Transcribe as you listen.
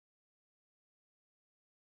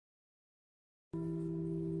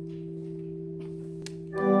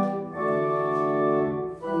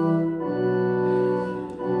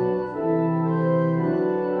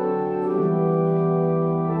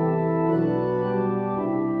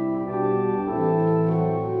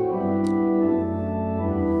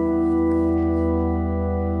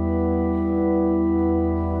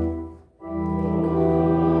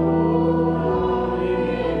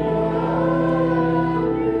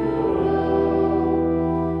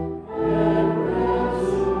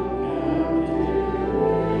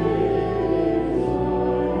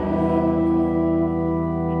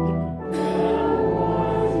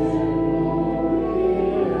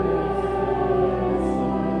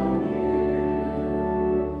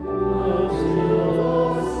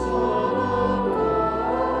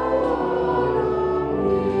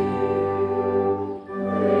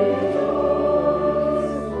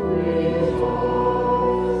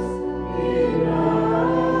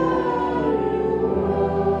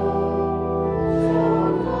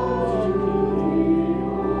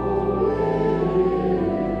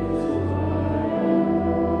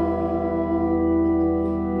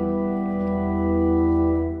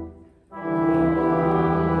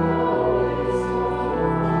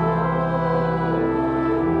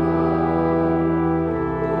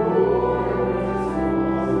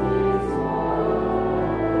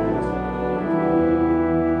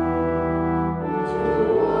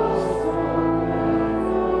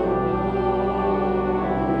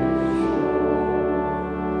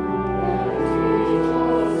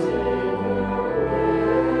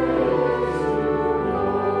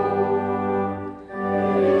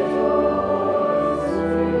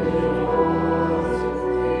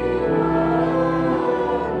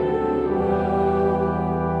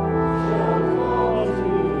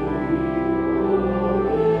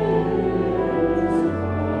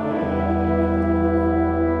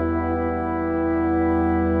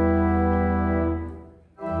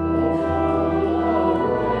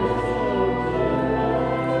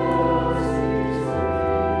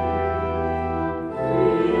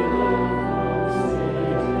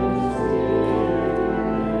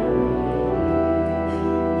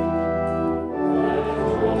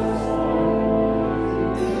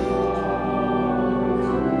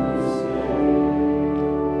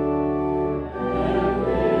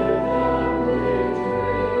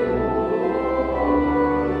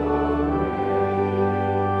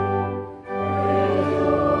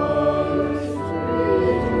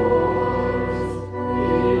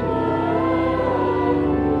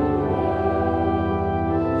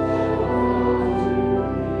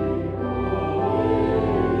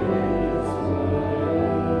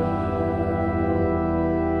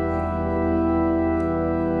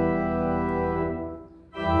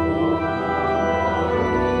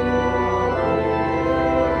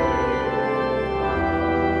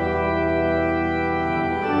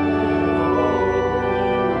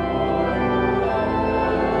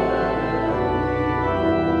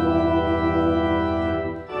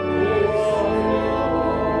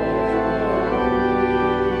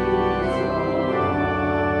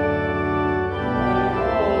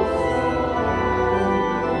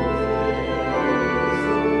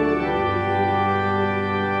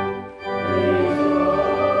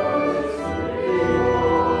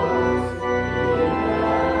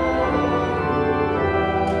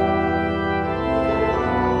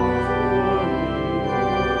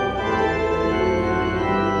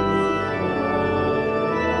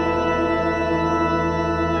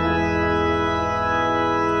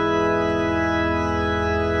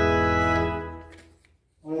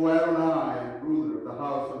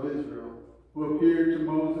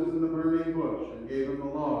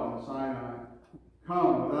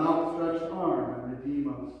outstretched arm and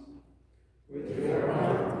redeem us. With your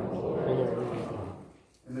arm, O Lord God.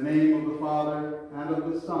 In the name of the Father, and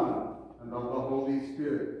of the Son, and of the Holy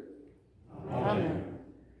Spirit. Amen.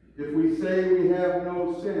 If we say we have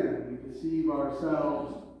no sin, we deceive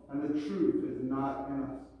ourselves, and the truth is not in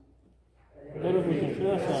us. But if we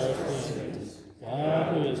confess our sins,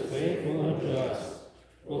 God, who is faithful and just,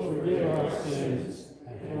 will forgive our sins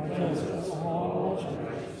and cleanse us from all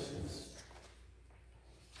unrighteousness.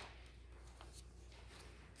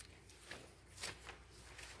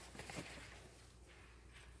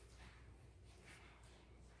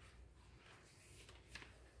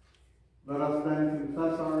 Let us then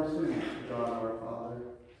confess our sins to God our Father.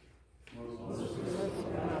 Most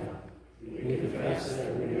merciful God, we confess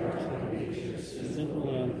that we are unrighteous, sinful,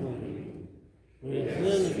 and unclean. We have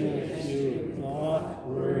sinned against you in thought,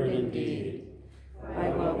 word, and deed. By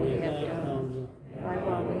what we have done, by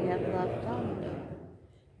what we have left undone.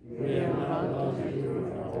 We have not loved you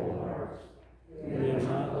with our whole heart. We have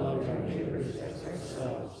not loved our neighbors as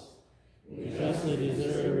ourselves. We justly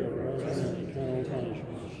deserve your present and eternal punishment.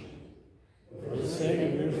 For the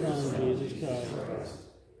sake of your Son, Jesus Christ,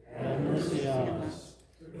 have mercy on us,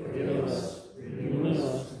 forgive us, renew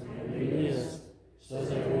us, and lead us, so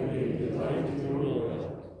that we may delight in your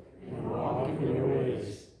will and walk in your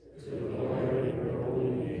ways, to the glory of your holy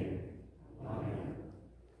name. Amen.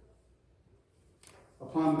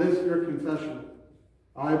 Upon this your confession,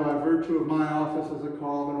 I, by virtue of my office as a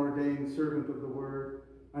called and ordained servant of the Word,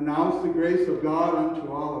 announce the grace of God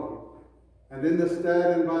unto all of you. And in the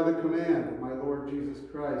stead and by the command of my Lord Jesus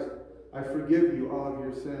Christ, I forgive you all of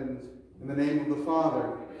your sins, in the name of the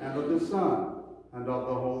Father, and of the Son, and of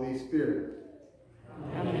the Holy Spirit.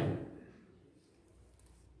 Amen.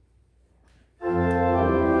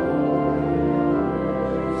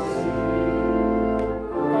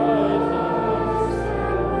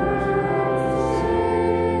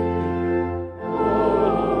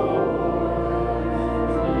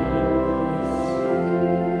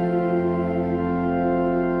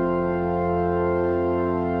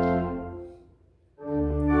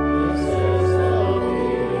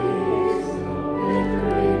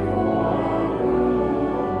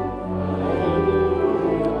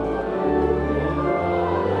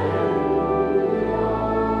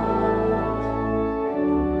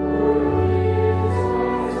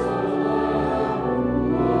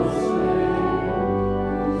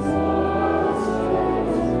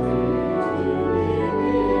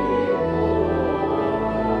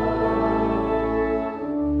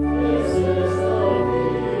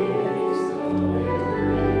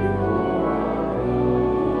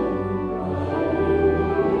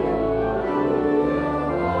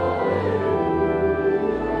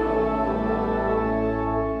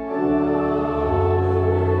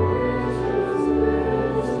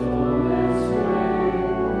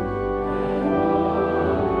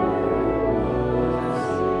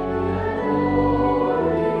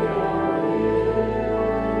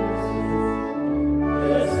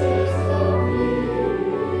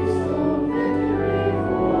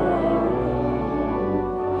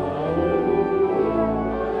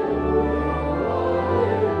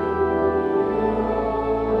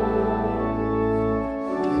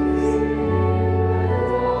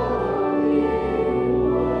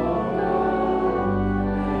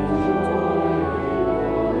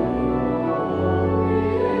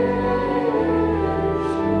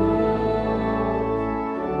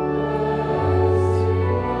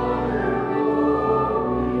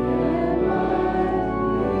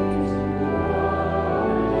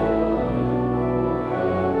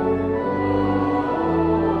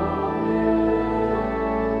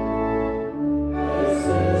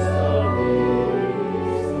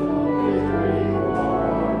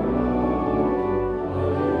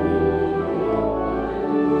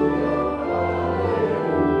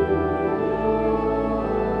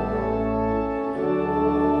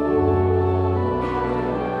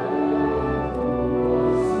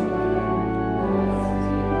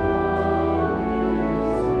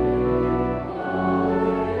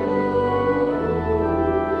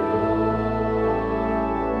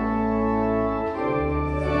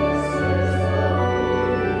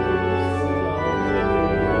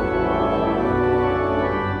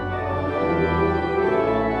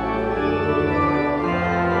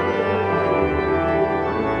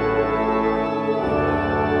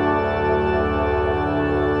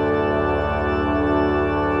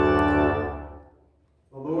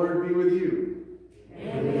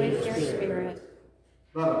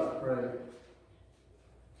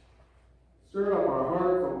 Stir up our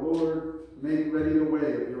hearts, O Lord, make ready the way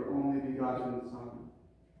of your only begotten Son,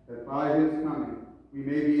 that by his coming we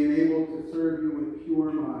may be enabled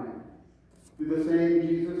through the same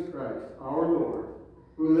Jesus Christ, our Lord,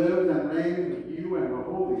 who lives and reigns with you and the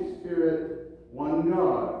Holy Spirit, one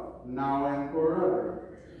God, now and forever.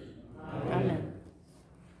 Amen.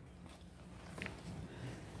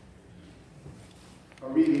 A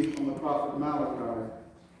reading from the prophet Malachi.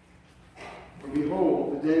 For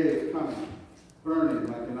behold, the day is coming, burning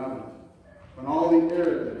like an oven, when all the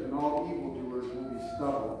arrogant and all evildoers will be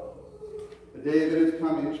stubble. The day that is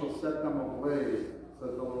coming shall set them ablaze,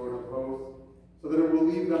 says the Lord of hosts, so that it will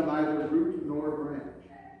leave them neither root nor branch.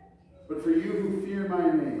 But for you who fear my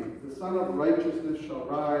name, the Son of Righteousness shall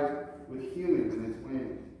rise with healing in his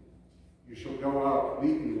wings. You shall go out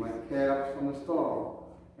leaping like calves from the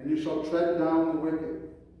stall, and you shall tread down the wicked,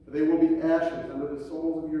 for they will be ashes under the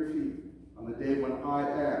soles of your feet on the day when I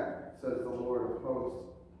act, says the Lord of hosts.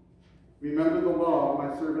 Remember the law of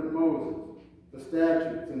my servant Moses, the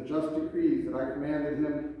statutes and just decrees that I commanded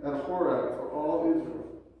him at Horeb for all Israel.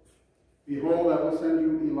 Behold, I will send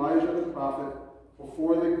you Elijah the prophet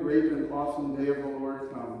before the great and awesome day of the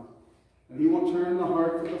Lord comes. And he will turn the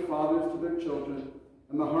hearts of the fathers to their children,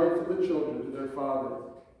 and the hearts of the children to their fathers,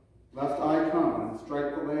 lest I come and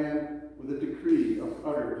strike the land with a decree of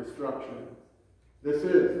utter destruction. This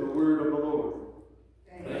is the word of the Lord.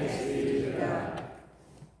 Thanks be to God.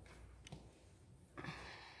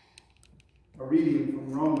 A reading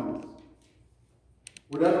from Romans.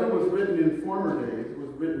 Whatever was written in former days was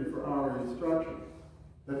written for our instruction,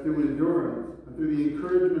 that through endurance and through the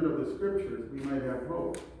encouragement of the Scriptures we might have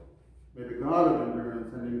hope. May the God of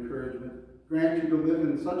endurance and encouragement grant you to live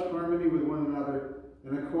in such harmony with one another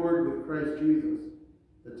in accord with Christ Jesus,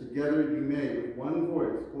 that together you may with one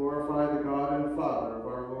voice glorify the God and Father of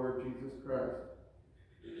our Lord Jesus Christ.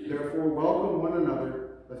 Therefore welcome one another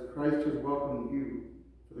as Christ has welcomed you,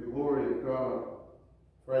 for the glory of God.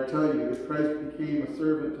 For I tell you that Christ became a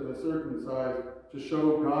servant to the circumcised to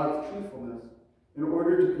show God's truthfulness, in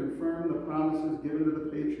order to confirm the promises given to the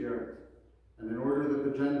patriarchs, and in order that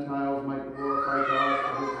the Gentiles might glorify God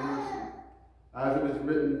for his mercy. As it is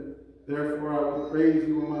written, therefore I will praise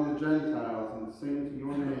you among the Gentiles and sing to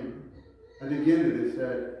your name. And again it is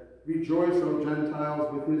said, rejoice, O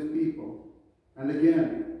Gentiles, with his people. And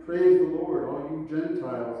again, praise the Lord, all you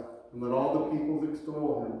Gentiles, and let all the peoples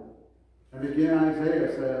extol him. And again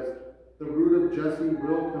Isaiah says, the root of Jesse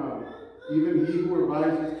will come, even he who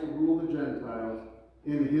arises to rule the Gentiles.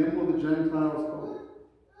 In him will the Gentiles hope.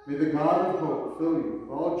 May the God of hope fill you with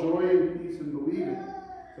all joy and peace in believing,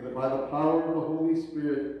 so that by the power of the Holy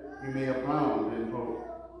Spirit you may abound in hope.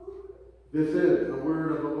 This is the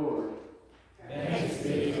word of the Lord. Thanks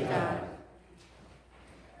be to God.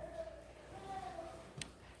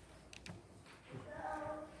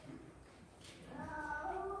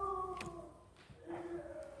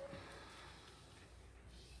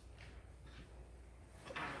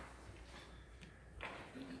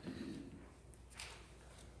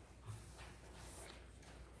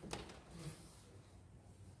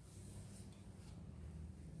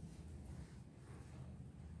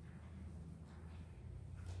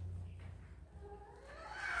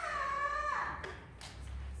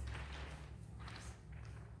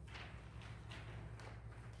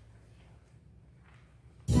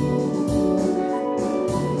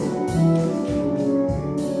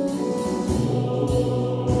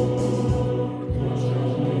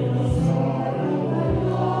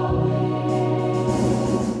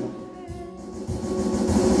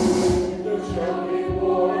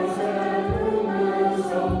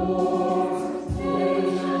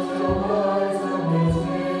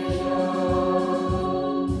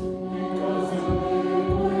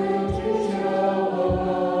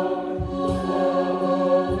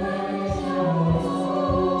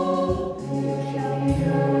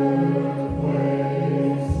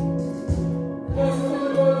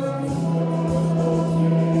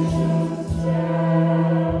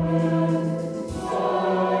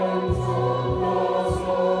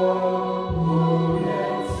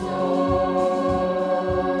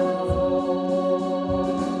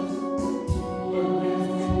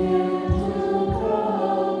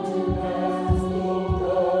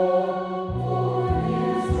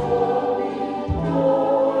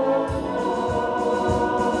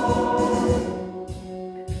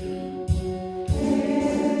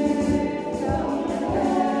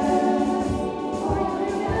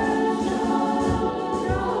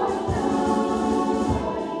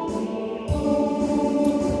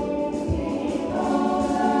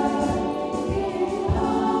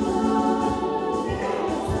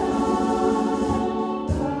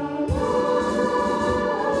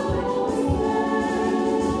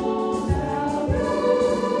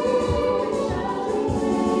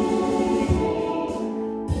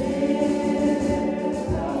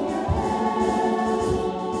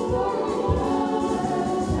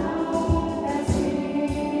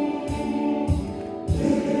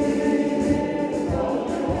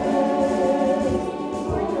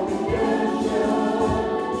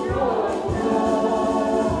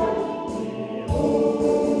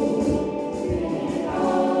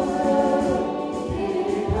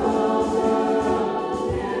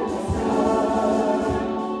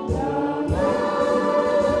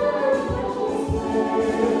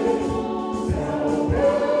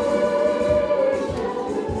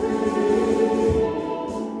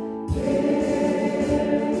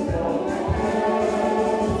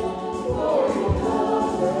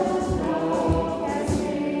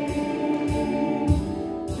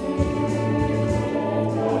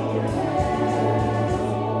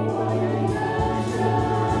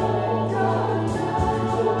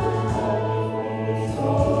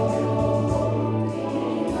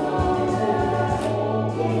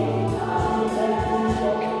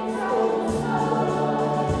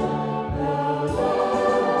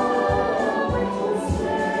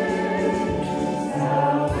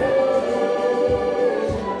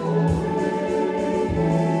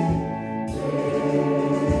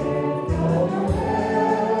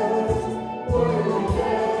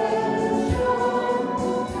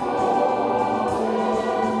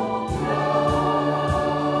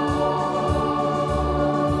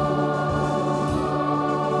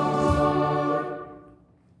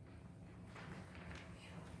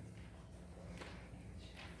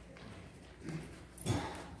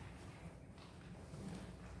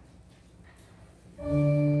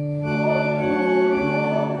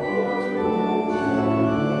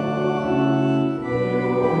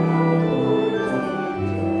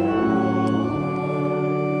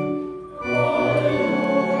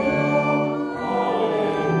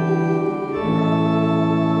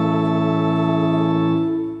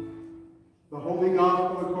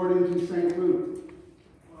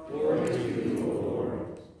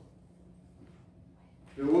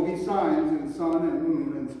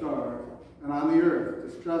 stars, and on the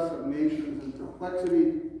earth distress of nations and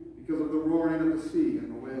perplexity because of the roaring of the sea and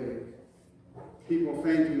the waves. People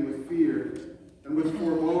fainting with fear and with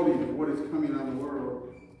foreboding of what is coming on the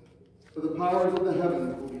world. For the powers of the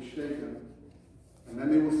heavens will be shaken. And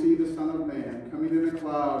then they will see the Son of Man coming in a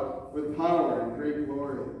cloud with power and great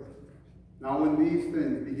glory. Now when these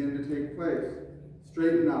things begin to take place,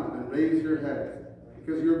 straighten up and raise your heads,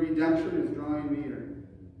 because your redemption is drawing near.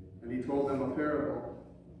 And he told them a parable.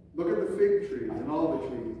 Look at the fig trees and all the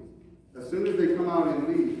trees. As soon as they come out in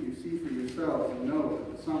leaf, you see for yourselves and know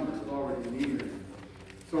that the summer is already near.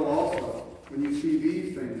 So also, when you see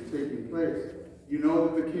these things taking place, you know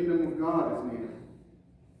that the kingdom of God is near.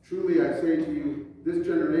 Truly I say to you, this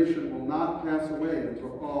generation will not pass away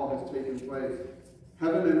until all has taken place.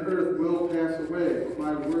 Heaven and earth will pass away, but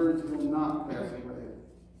my words will not pass away.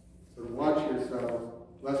 So watch yourselves,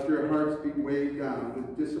 lest your hearts be weighed down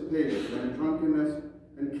with dissipation and drunkenness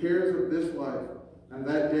and cares of this life, and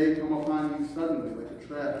that day come upon you suddenly like a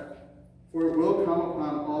trap. For it will come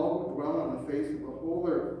upon all who dwell on the face of the whole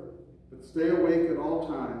earth. But stay awake at all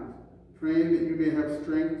times, praying that you may have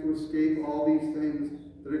strength to escape all these things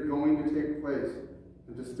that are going to take place,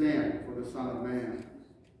 and to stand for the Son of Man.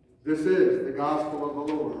 This is the gospel of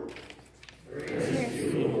the Lord. Praise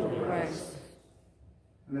to you, Christ.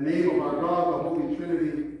 In the name of our God, the Holy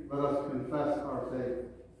Trinity, let us confess our faith.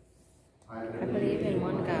 I believe in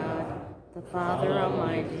one God, the Father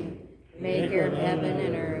Almighty, maker of heaven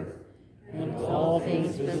and earth, and all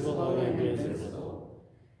things visible and invisible,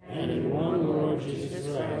 and in one Lord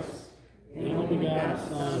Jesus Christ, the only begotten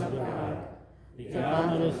Son of God,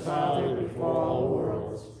 begotten of his Father before all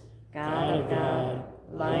worlds, God of God,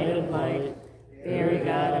 light of light, very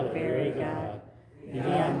God of very God,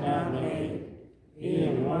 begotten not made,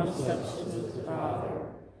 being one substance with the Father,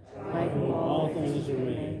 by whom all things were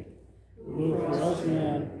made, who for us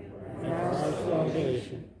men and for our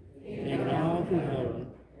salvation came down from heaven,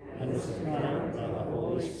 and was incarnate by the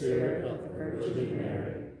Holy Spirit of the Virgin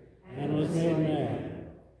Mary, and was made man,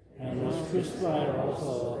 and was crucified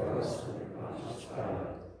also for us under Pontius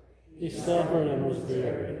Pilate. He suffered and was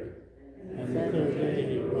buried, and the third day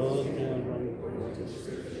he rose again according to the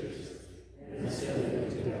Scriptures, and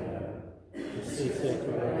ascended into heaven, and sits at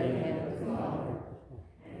the right hand of the Father,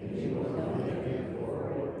 and he will come again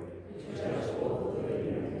forward to judge both the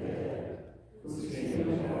living and the dead, whose kingdom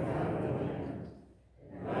will have no end.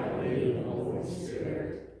 And I believe in the Holy Spirit,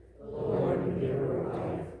 the Lord and giver of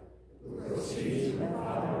life, who proceeds from the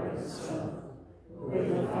Father and the Son, who with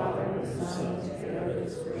the Father and the Son together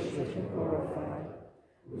is worshipped and glorified,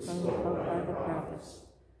 who spoke by the prophets.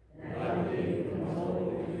 And I believe in the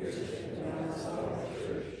Holy Christian and Apostolic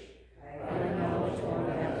Church. I acknowledge one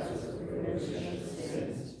baptism for the remission of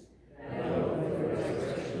sins, and I hope for the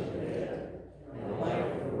resurrection of the dead, and the life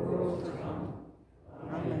of the world to come.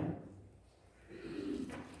 Amen.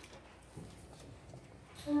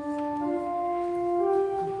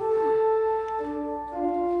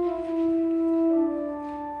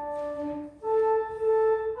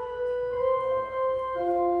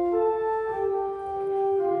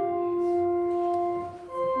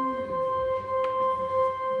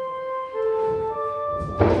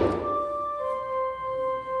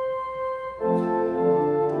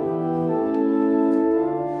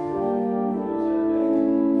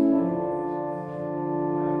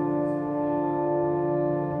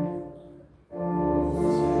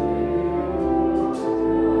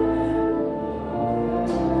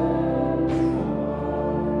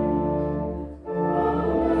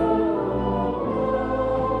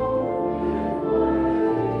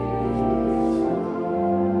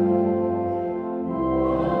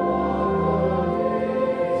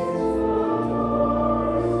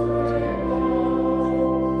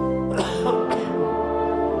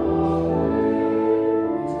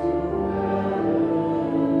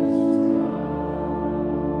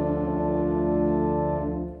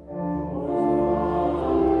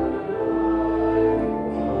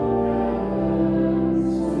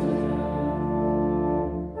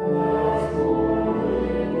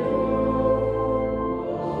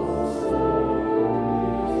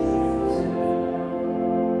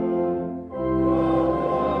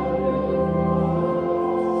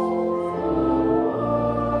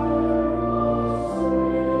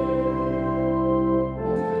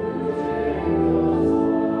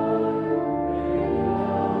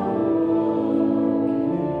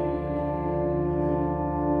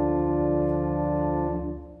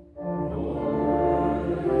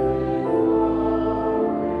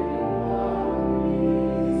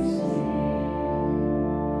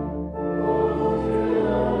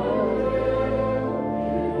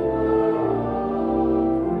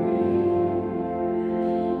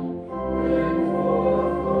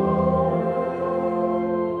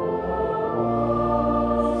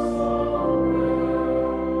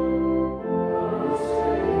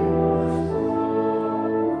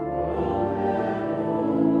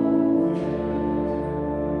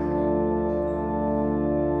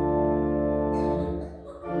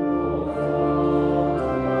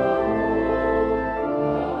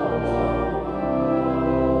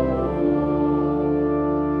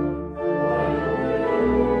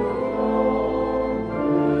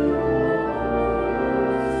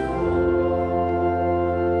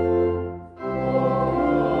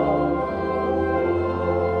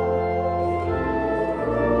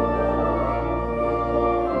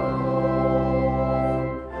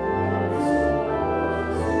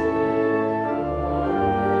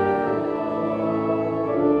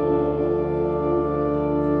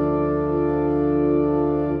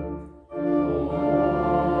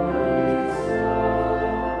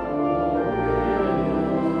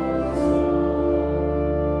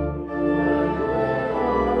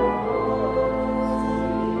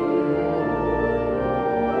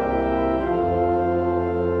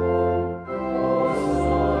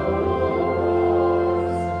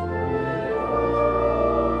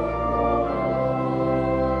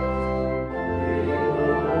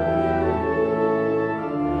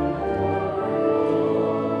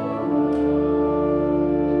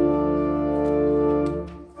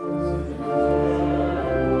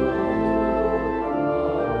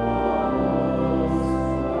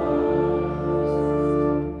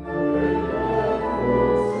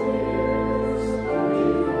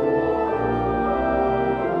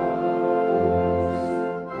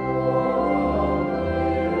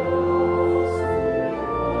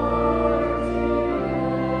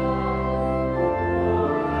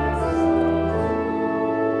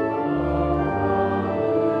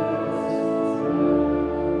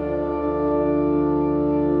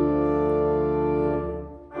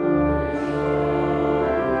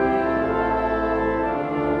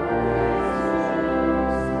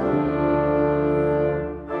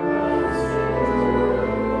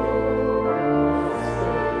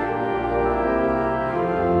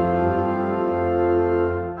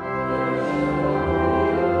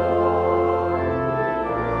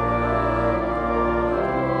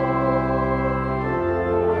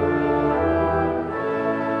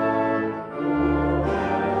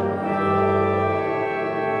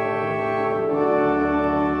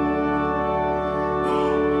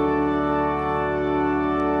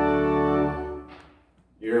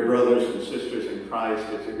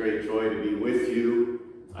 great joy to be with you.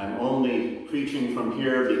 I'm only preaching from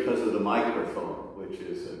here because of the microphone, which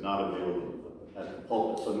is not available at the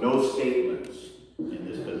pulpit, so no statements in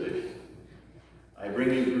this position. I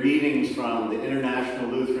bring you greetings from the International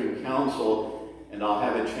Lutheran Council, and I'll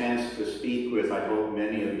have a chance to speak with, I hope,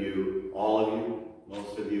 many of you, all of you,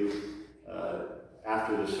 most of you,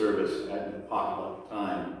 after the service at the potluck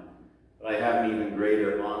time. But I have an even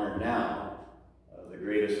greater honor now, the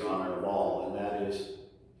greatest honor of all, and that is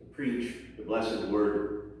to preach the blessed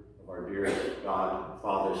word of our dear God,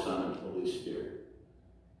 Father, Son, and Holy Spirit.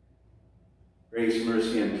 Grace,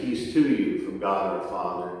 mercy, and peace to you from God our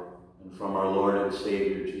Father and from our Lord and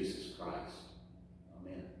Savior Jesus Christ.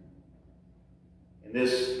 Amen. In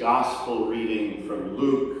this gospel reading from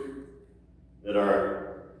Luke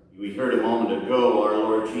that we heard a moment ago, our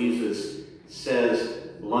Lord Jesus says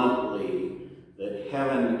bluntly that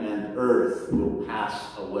heaven and earth will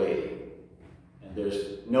pass away. And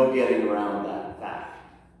there's no getting around that fact.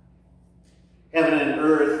 Heaven and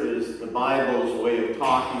earth is the Bible's way of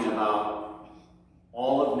talking about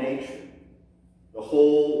all of nature, the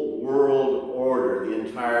whole world order, the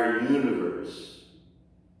entire universe.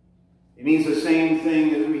 It means the same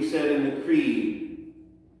thing as we said in the Creed,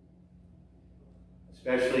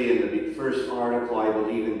 especially in the first article, I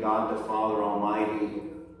believe in God the Father Almighty,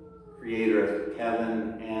 creator of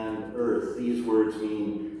heaven and earth. These words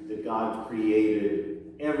mean that God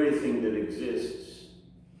created everything that exists.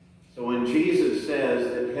 So when Jesus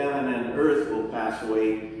says that heaven and earth will pass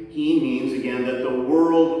away, he means again that the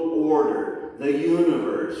world order, the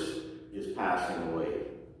universe, is passing away.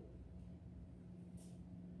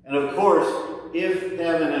 And of course, if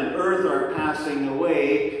heaven and earth are passing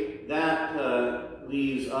away, that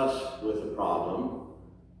leaves us with a problem.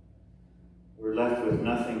 We're left with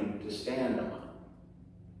nothing to stand on.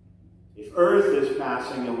 If earth is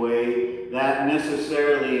passing away, that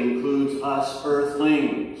necessarily includes us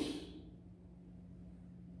earthlings.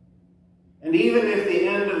 And even if the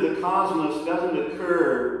end of the cosmos doesn't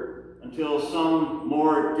occur until some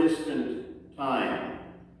more distant time,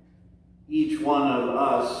 each one of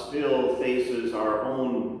us still faces our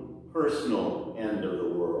own personal end of the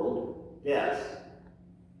world, death.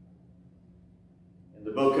 In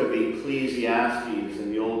the book of Ecclesiastes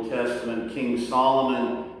in the Old Testament, King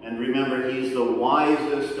Solomon, and remember he's the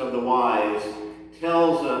wisest of the wise,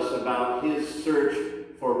 tells us about his search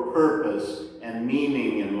for purpose and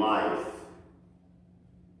meaning in life.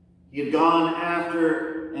 He had gone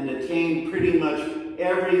after and attained pretty much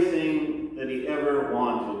everything that he ever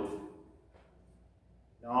wanted.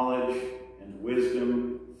 Knowledge and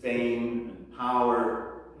wisdom, fame and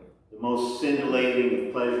power, the most scintillating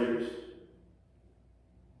of pleasures.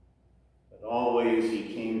 But always he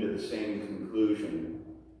came to the same conclusion.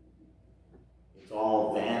 It's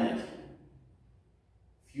all vanity,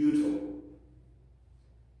 futile,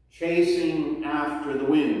 chasing after the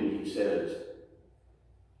wind, he says.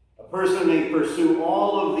 A person may pursue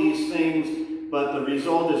all of these things, but the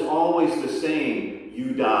result is always the same.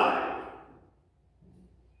 You die.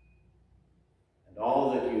 And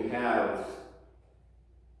all that you have,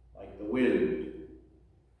 like the wind,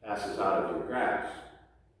 passes out of your grasp.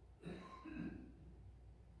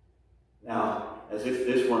 Now, as if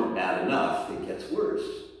this weren't bad enough, it gets worse.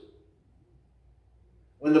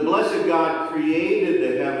 When the blessed God created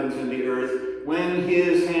the heavens and the earth, when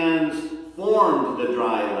his hands formed the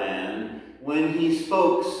dry land, when he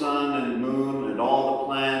spoke sun and moon and all the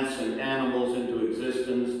plants and animals into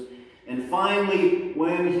existence, and finally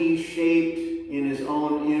when he shaped in his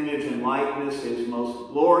own image and likeness his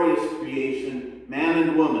most glorious creation, man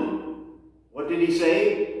and woman, what did he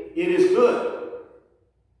say? It is good.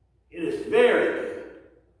 It is very good.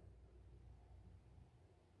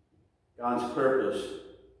 God's purpose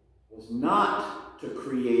was not to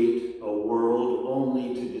create a world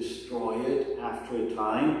only to destroy it after a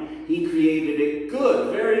time. He created it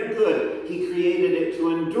good, very good. He created it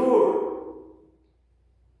to endure.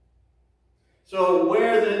 So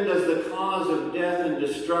where then does the cause of death and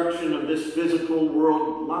destruction of this physical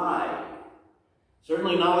world lie?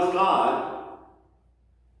 Certainly not with God,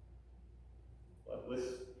 but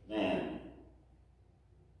with man,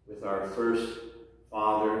 with our first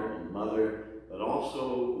father and mother, but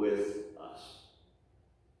also with us.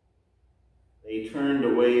 They turned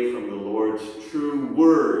away from the Lord's true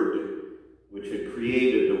word, which had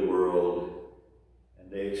created the world, and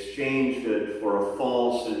they exchanged it for a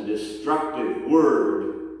false and destructive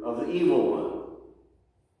word of the evil one.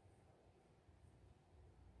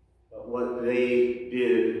 But what they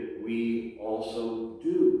did, we also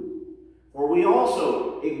do. For we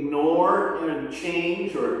also ignore and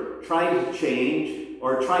change or try to change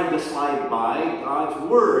or tried to slide by God's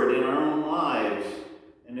word in our own lives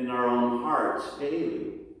and in our own hearts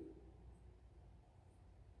daily.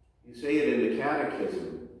 You say it in the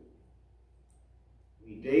Catechism.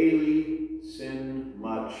 We daily sin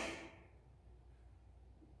much.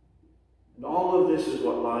 And all of this is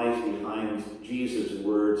what lies behind Jesus'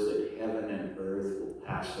 words that heaven and earth will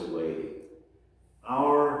pass away.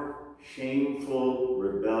 Our shameful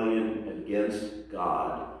rebellion against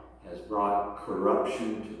God has brought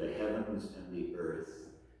corruption to the heavens and the earth.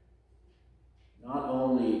 Not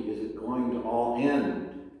only is it going to all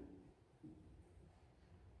end,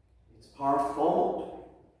 it's our fault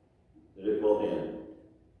that it will end.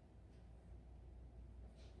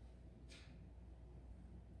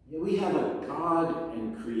 Yet we have a God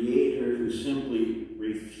and Creator who simply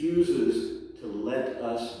refuses to let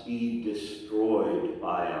us be destroyed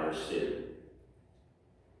by our sin.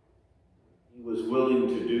 He was willing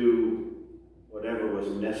to do whatever was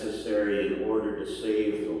necessary in order to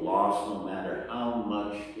save the lost, no matter how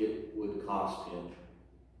much it would cost him.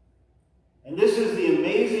 And this is the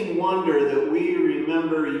amazing wonder that we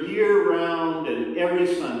remember year-round and every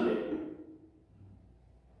Sunday.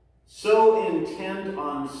 So intent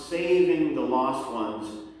on saving the lost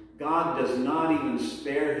ones, God does not even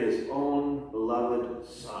spare his own beloved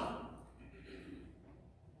Son,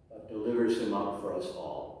 but delivers him up for us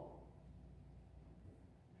all.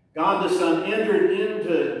 God the Son entered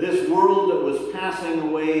into this world that was passing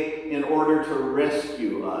away in order to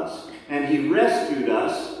rescue us. And he rescued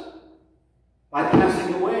us by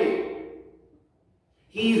passing away.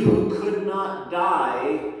 He who could not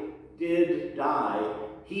die did die.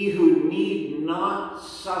 He who need not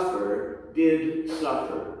suffer did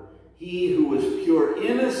suffer. He who was pure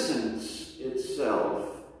innocence itself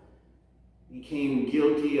became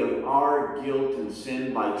guilty of our guilt and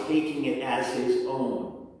sin by taking it as his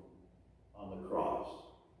own on the cross.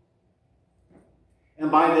 And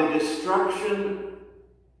by the destruction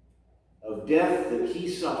of death that he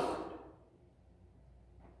suffered,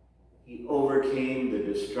 he overcame the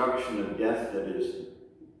destruction of death that is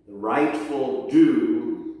the rightful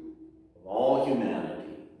due of all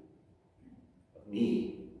humanity, of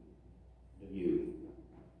me, of you.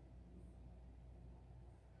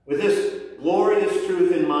 With this glorious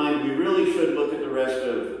truth in mind, we really should look at the rest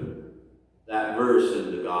of that verse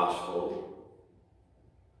in the Gospel.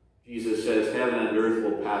 Jesus says, heaven and earth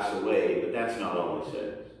will pass away, but that's not all he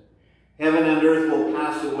says. Heaven and earth will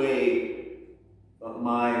pass away, but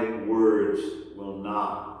my words will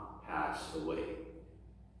not pass away.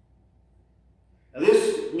 Now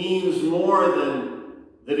this means more than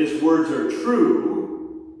that his words are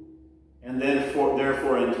true and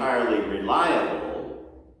therefore entirely reliable.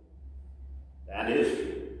 That is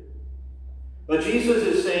true. But Jesus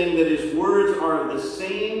is saying that his words are of the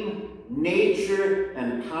same nature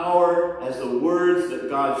and power as the words that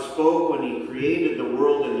God spoke when he created the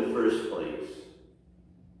world in the first place.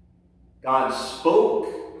 God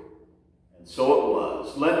spoke, and so it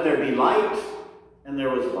was. Let there be light, and there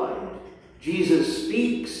was light. Jesus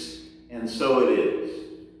speaks, and so it is.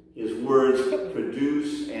 His words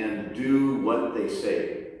produce and do what they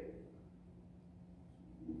say.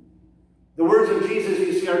 The words of Jesus,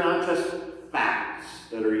 you see, are not just facts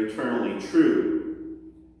that are eternally true.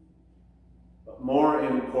 But more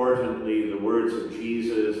importantly, the words of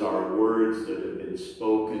Jesus are words that have been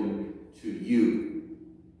spoken to you.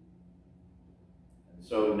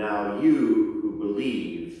 So now you who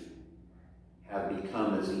believe have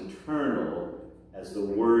become as eternal as the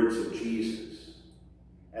words of Jesus,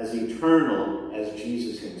 as eternal as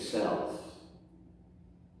Jesus himself.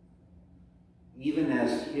 Even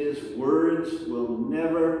as his words will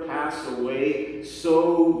never pass away,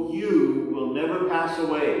 so you will never pass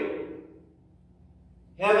away.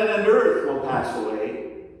 Heaven and earth will pass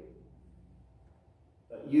away,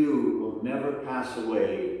 but you will never pass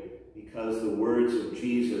away, because the words of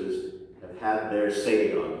Jesus have had their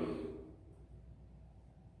say on you.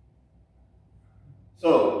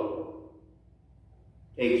 So,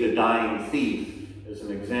 take the dying thief as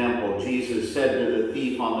an example. Jesus said to the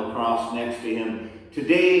thief on the cross next to him,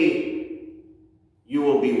 "Today you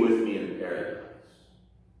will be with me in paradise."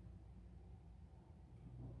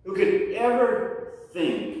 Who could ever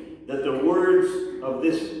think that the words of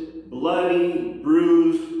this bloody,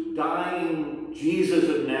 bruised, dying Jesus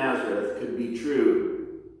of Nazareth could be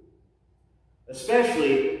true?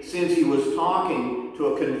 Especially since he was talking to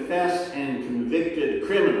a confessed and convicted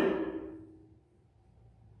criminal.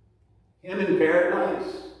 Him in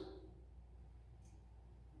paradise?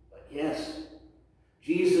 But yes,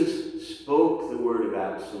 Jesus spoke the word of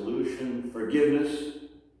absolution, forgiveness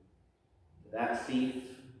to that thief.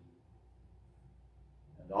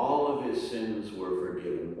 his sins were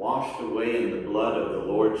forgiven, washed away in the blood of the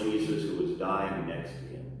Lord Jesus who was dying next to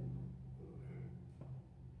him.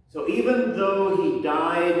 So even though he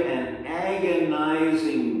died an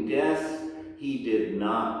agonizing death, he did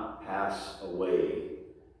not pass away,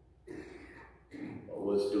 but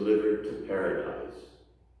was delivered to paradise.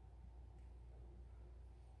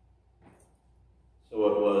 So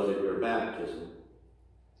it was at your baptism.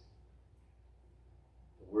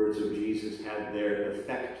 The words of Jesus had their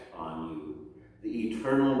effect on you. The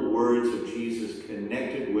eternal words of Jesus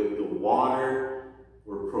connected with the water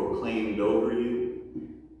were proclaimed over you.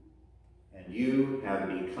 And you have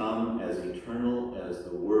become as eternal as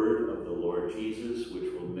the word of the Lord Jesus,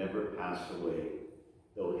 which will never pass away,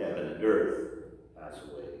 though heaven and earth pass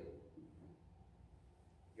away.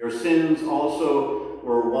 Your sins also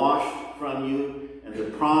were washed from you, and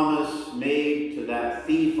the promise made to that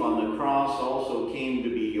thief on the cross also came to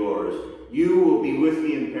be yours. You will be with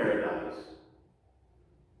me in paradise.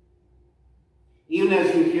 Even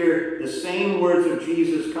as you hear the same words of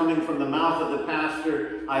Jesus coming from the mouth of the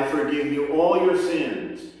pastor, I forgive you all your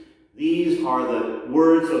sins. These are the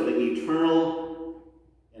words of the eternal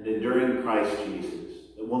and enduring Christ Jesus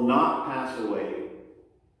that will not pass away.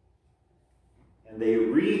 And they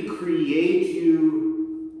recreate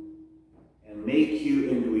you and make you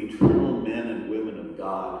into eternal men and women of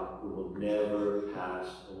God who will never pass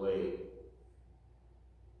away.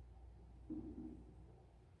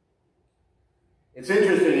 It's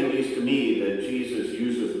interesting, at least to me, that Jesus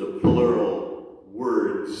uses the plural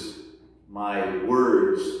words. My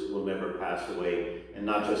words will never pass away, and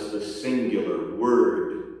not just the singular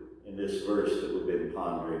word in this verse that we've been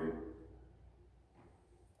pondering.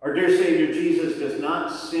 Our dear Savior Jesus does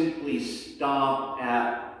not simply stop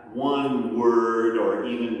at one word or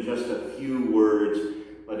even just a few words,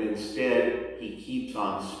 but instead he keeps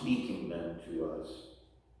on speaking them to us.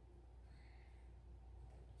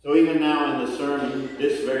 So even now in the sermon,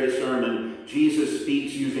 this very sermon, Jesus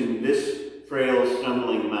speaks using this frail,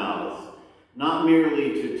 stumbling mouth, not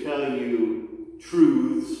merely to tell you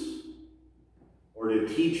truths or to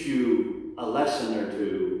teach you a lesson or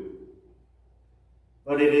two,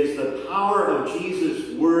 but it is the power of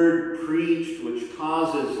Jesus' word preached which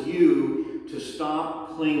causes you to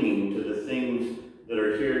stop clinging to the things that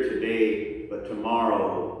are here today, but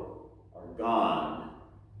tomorrow are gone.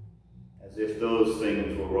 As if those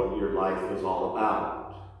things were what your life was all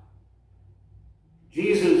about.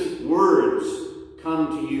 Jesus' words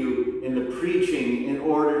come to you in the preaching in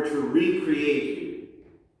order to recreate you,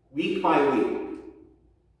 week by week,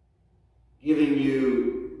 giving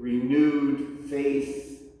you renewed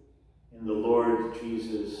faith in the Lord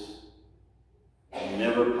Jesus and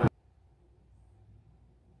never pass.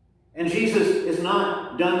 And Jesus is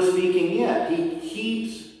not done speaking yet. He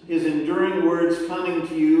keeps his enduring words coming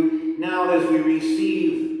to you now as we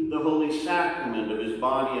receive the holy sacrament of his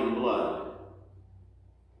body and blood.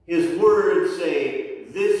 His words say,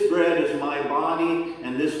 "This bread is my body,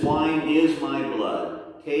 and this wine is my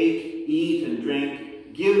blood. Take, eat, and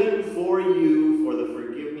drink, given for you for the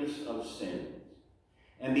forgiveness of sins."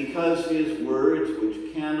 And because his words,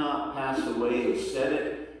 which cannot pass away, have said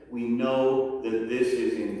it, we know that this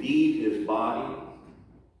is indeed his body,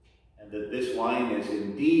 and that this wine is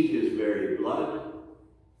indeed his very blood,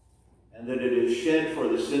 and that it is shed for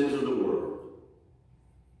the sins of the world.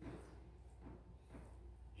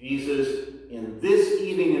 Jesus, in this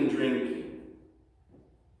eating and drinking,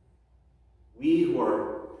 we who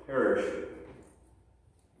are perishing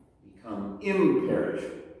become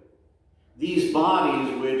imperishable. These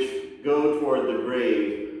bodies which go toward the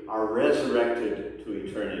grave are resurrected to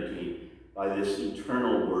eternity by this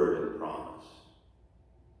eternal word and promise.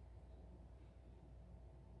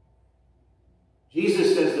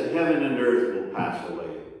 Jesus says that heaven and earth will pass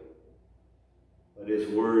away, but his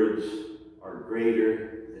words are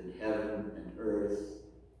greater than heaven and earth,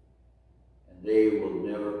 and they will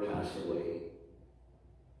never pass away.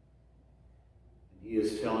 And he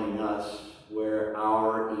is telling us where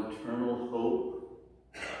our eternal hope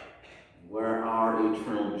and where our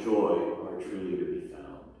eternal joy are truly to be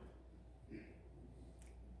found.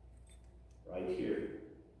 Right here.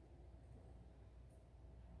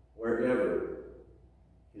 Wherever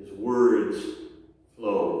his words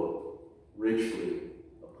flow richly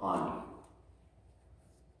upon you.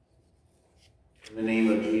 In the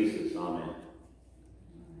name of Jesus, amen.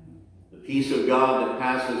 The peace of God that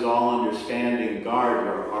passes all understanding, guard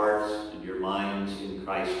your hearts and your minds in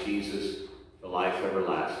Christ Jesus for life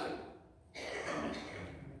everlasting. Amen.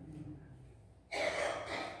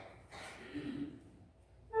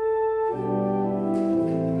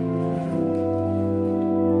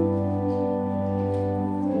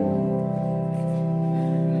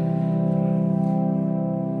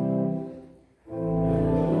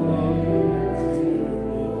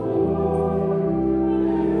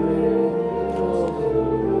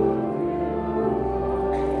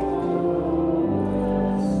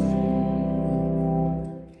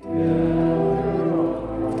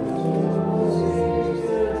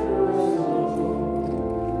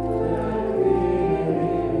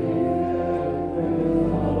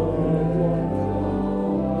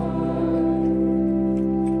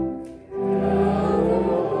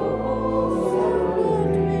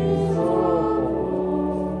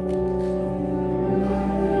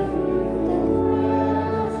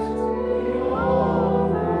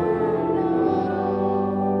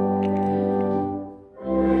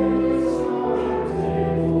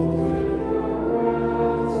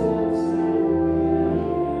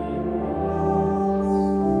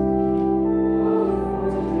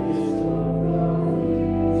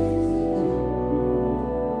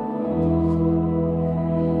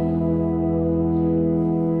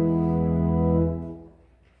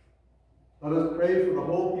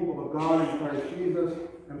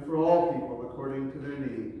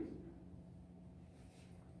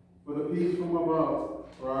 peace from above,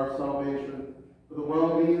 for our salvation, for the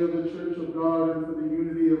well-being of the Church of God, and for the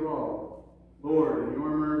unity of all. Lord, in your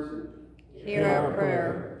mercy, hear our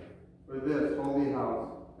prayer. For this holy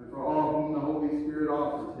house, and for all whom the Holy Spirit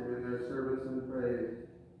offers here in their service and praise,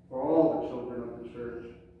 for all the children of the Church,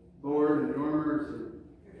 Lord, in your mercy,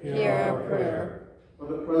 Hear our prayer. For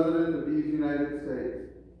the President of these United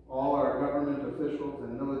States, all our government officials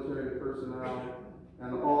and military personnel,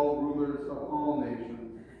 and all rulers of all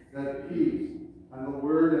nations, that peace and the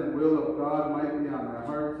word and will of God might be on their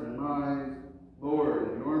hearts and minds,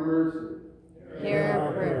 Lord, in your mercy, Hear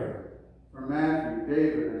our prayer. For Matthew,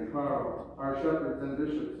 David, and Carl, our shepherds and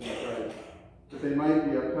bishops in Christ, that they might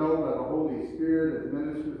be upheld by the Holy Spirit as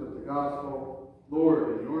ministers of the gospel,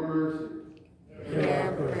 Lord, in your mercy, Hear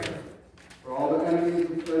our prayer. For all the enemies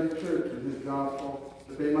of Christ's church and his gospel,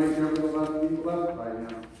 that they might nevertheless be blessed by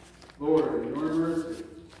him, Lord, in your mercy,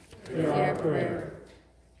 Hear our prayer.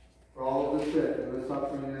 For all of the sick and the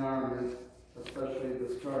suffering in our midst, especially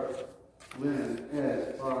the Scarf, Lynn,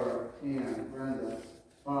 Ed, Barb, Ann, Brenda,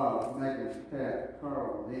 Bob, Megan, Pat,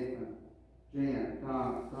 Carl, Nathan, Jan,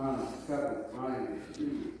 Don, Donna, Kevin, Ryan,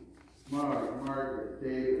 Steve, Mark, Margaret,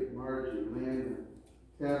 David, Margie, Landon,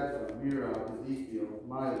 Tabitha, Mira, Ezekiel,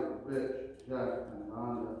 Milo, Rich, Jeff, and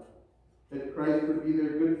Rhonda. That Christ would be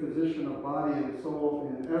their good physician of body and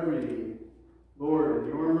soul in every need. Lord, in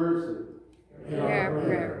your mercy, Hear our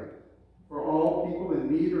prayer. For all people in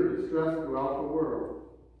need or distress throughout the world,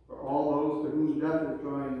 for all those to whom death is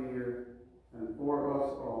drawing near, and for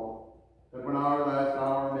us all, that when our last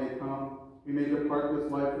hour may come, we may depart this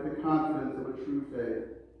life with the confidence of a true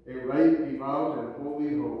faith, a right, devout, and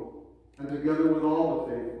holy hope, and together with all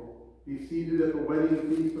the faithful, be seated at the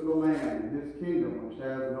wedding feast of the Lamb in his kingdom which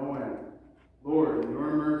has no end. Lord, in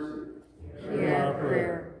your mercy, Hear our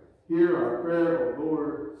prayer. Hear our prayer, O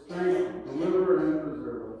Lord, strengthen, deliver, and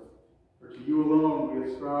preserve us. For to you alone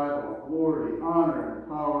we ascribe all glory, honor, and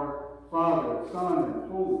power, Father, Son,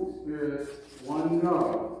 and Holy Spirit, one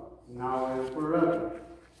God, now and forever.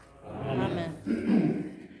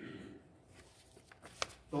 Amen.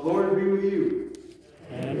 The Lord be with you.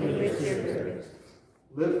 And with your spirit.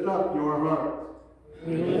 Lift up your hearts.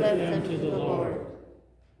 We lift them to the Lord.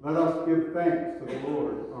 Let us give thanks to the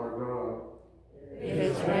Lord our God. It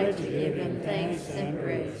is right to give him thanks and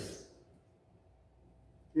praise.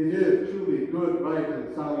 It is truly good, right,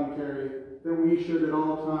 and salutary that we should at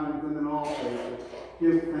all times and in all places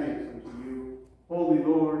give thanks unto you, Holy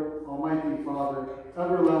Lord, Almighty Father,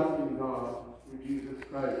 everlasting God, through Jesus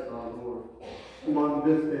Christ our Lord, who on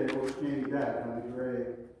this day overcame death and the grave,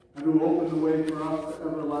 and who opened the way for us to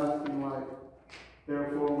everlasting life.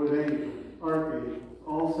 Therefore, with angels, archangels,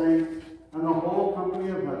 all saints, and the whole company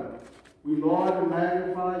of heaven, we laud and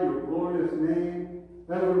magnify your glorious name,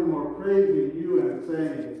 evermore praising you and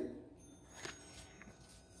saying,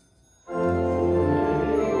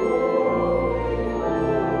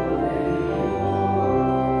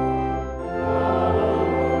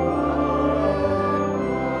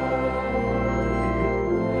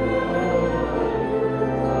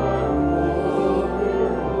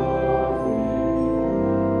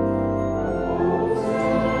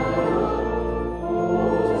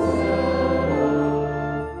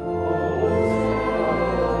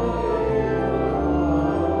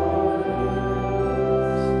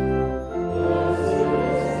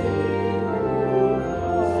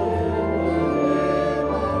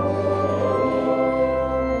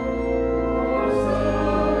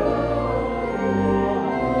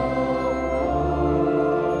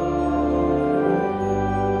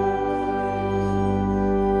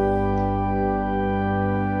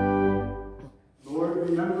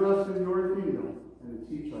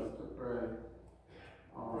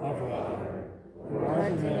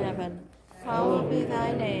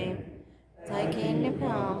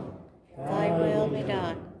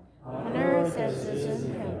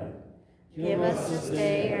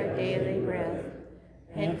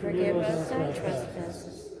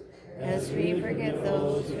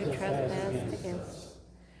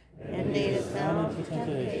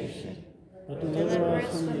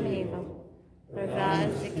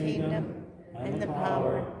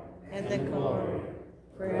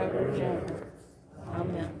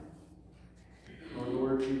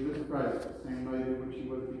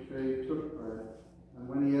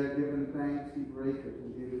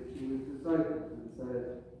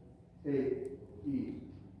 Take, eat.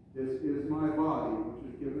 This is my body, which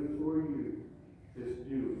is given for you. This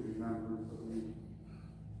do in remembrance of me.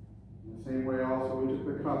 In the same way also we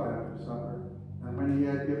took the cup after supper, and when he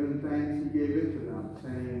had given thanks, he gave it to them,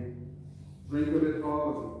 saying, Drink of it, all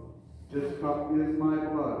of you. This cup is my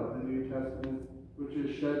blood of the New Testament, which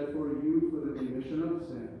is shed for you for the remission of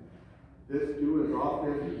sin. This do as oft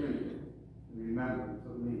as you drink it, in remembrance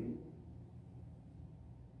of me.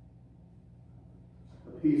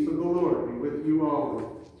 The peace of the Lord be with you always.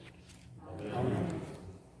 Amen.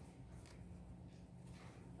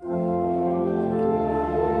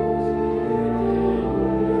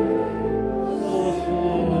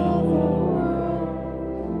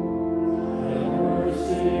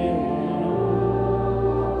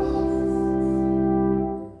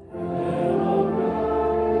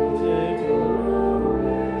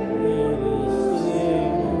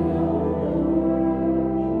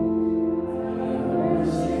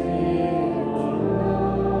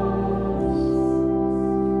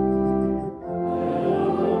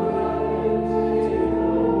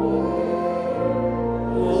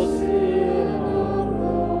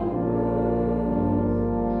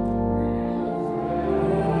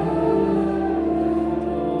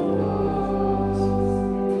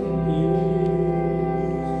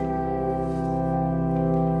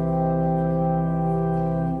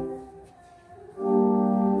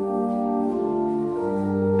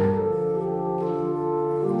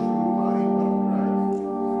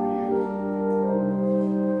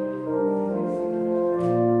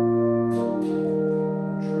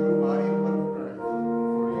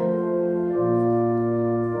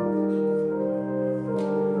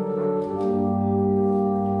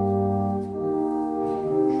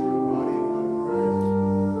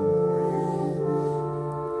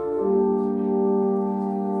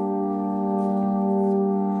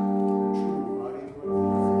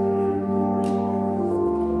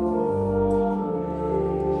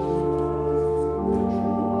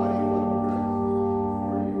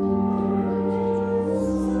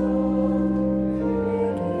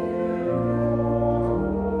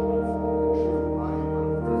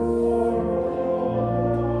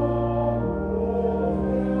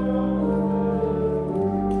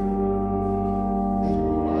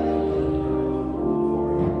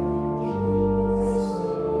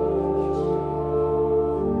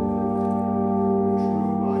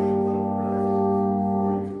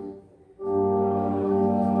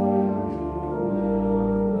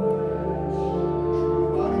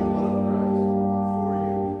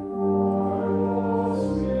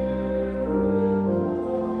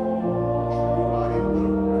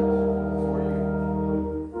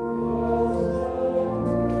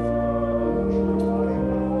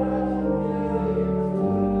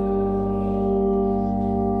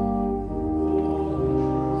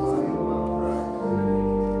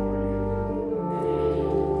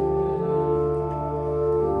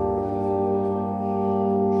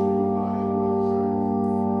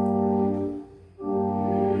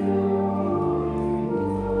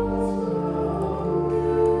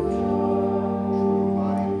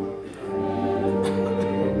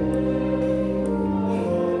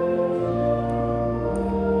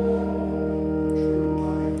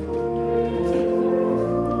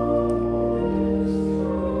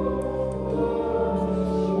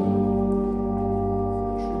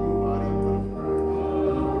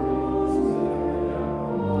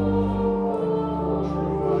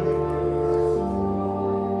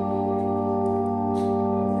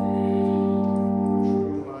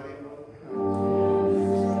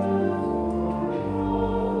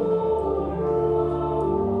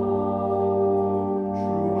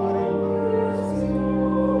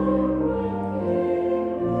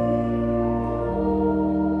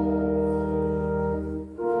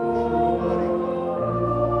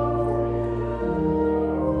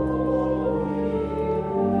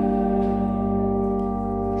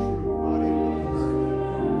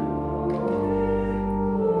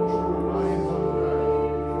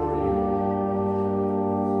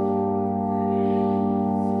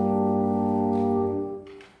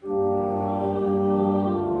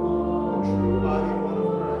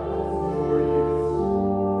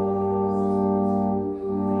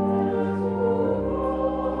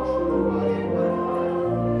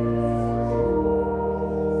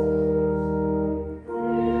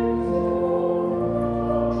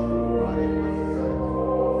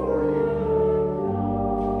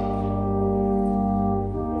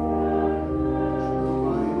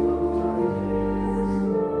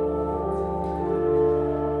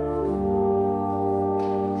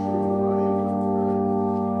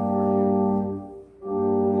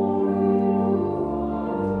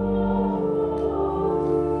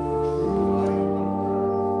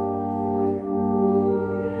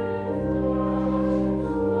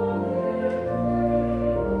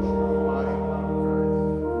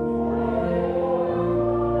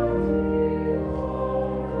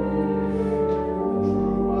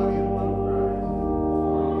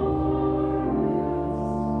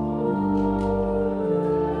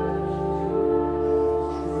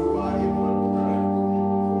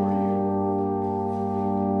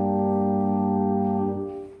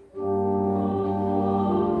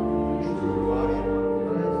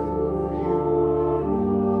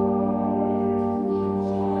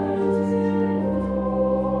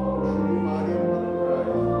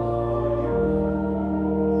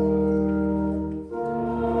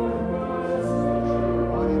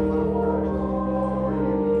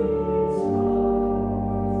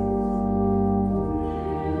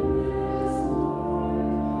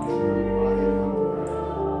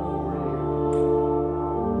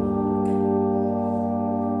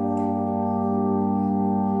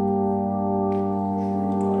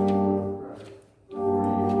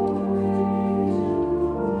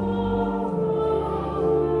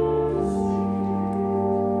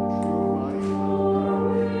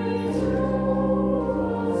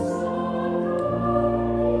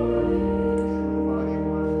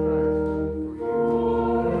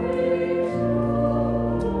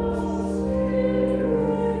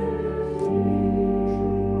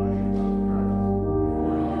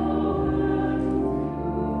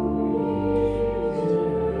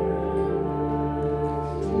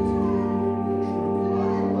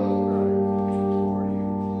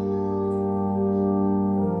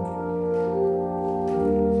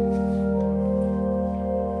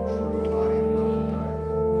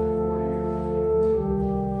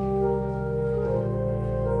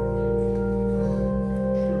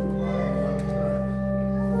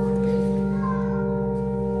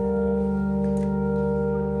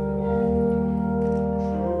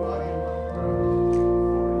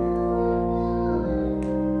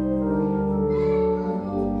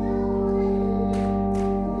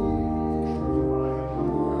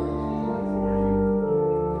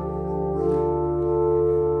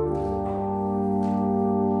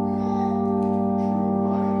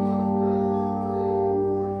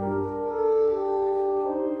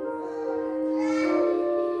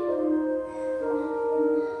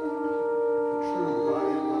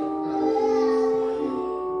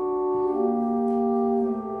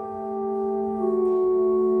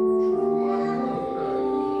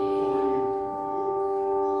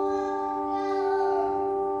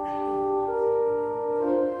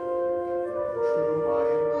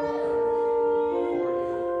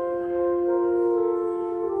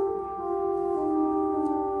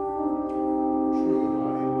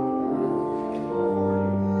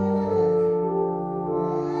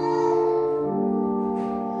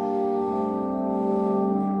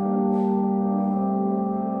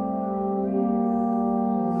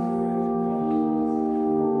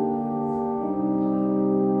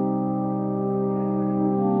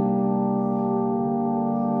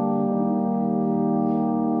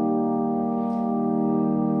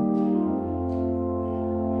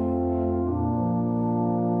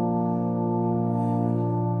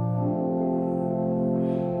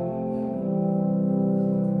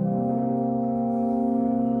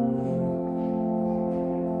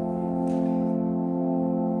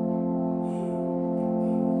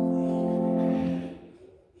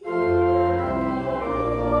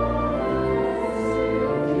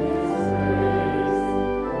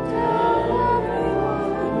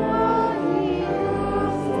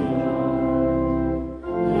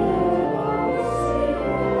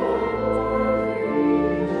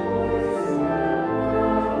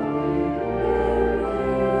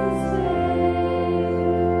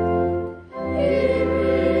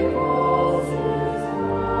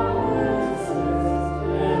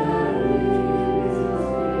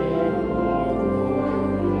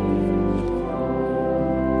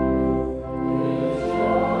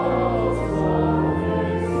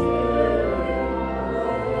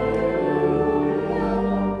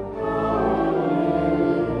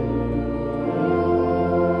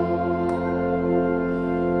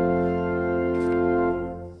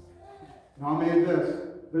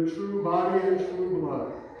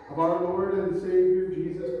 of our Lord and Savior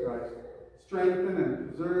Jesus Christ, strengthen and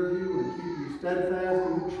preserve you and keep you steadfast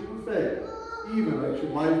in true faith, even unto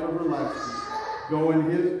life everlasting. Go in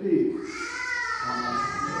his peace.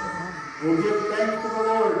 Amen. We'll give thanks to the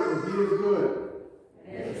Lord, for he is good.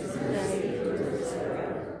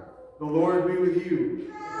 The Lord be with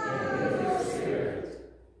you.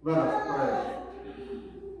 Let us pray.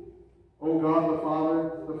 O God the Father,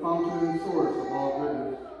 the fountain and source of all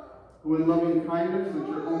goodness, who in loving kindness sent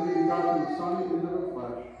your only begotten Son into the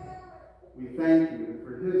flesh, we thank you that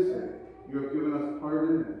for his sake you have given us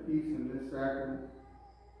pardon and peace in this sacrament,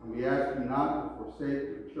 and we ask you not to forsake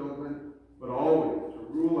your children, but always to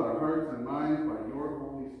rule our hearts and minds by your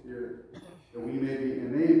Holy Spirit, that we may be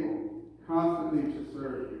enabled constantly to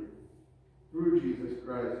serve you. Through Jesus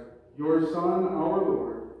Christ, your Son, our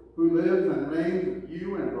Lord, who lives and reigns with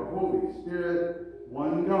you and the Holy Spirit,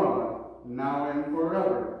 one God, now and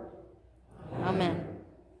forever. Amen.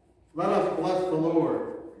 Let us bless the Lord.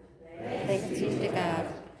 Thanks be to God.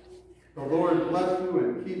 The Lord bless you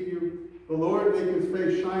and keep you. The Lord make his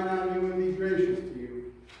face shine on you and be gracious to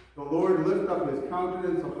you. The Lord lift up his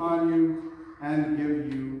countenance upon you and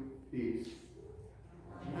give you peace.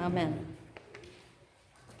 Amen.